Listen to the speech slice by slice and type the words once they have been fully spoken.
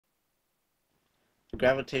The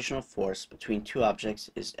gravitational force between two objects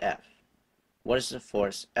is F. What is the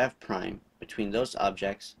force F prime between those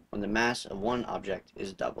objects when the mass of one object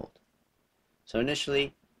is doubled? So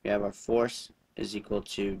initially, we have our force is equal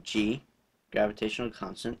to G, gravitational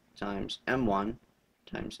constant, times m1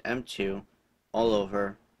 times m2 all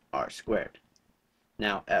over r squared.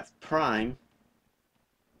 Now F prime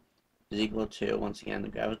is equal to, once again, the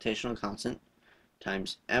gravitational constant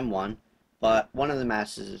times m1, but one of the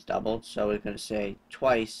masses is doubled, so we're going to say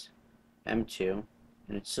twice m2,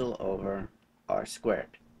 and it's still over r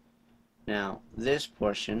squared. Now this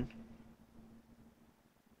portion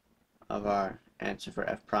of our answer for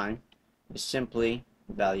f prime is simply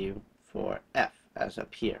the value for f, as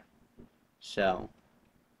up here. So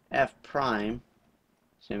f prime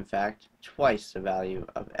is in fact twice the value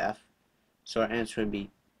of f, so our answer would be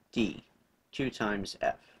D, 2 times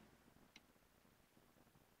f.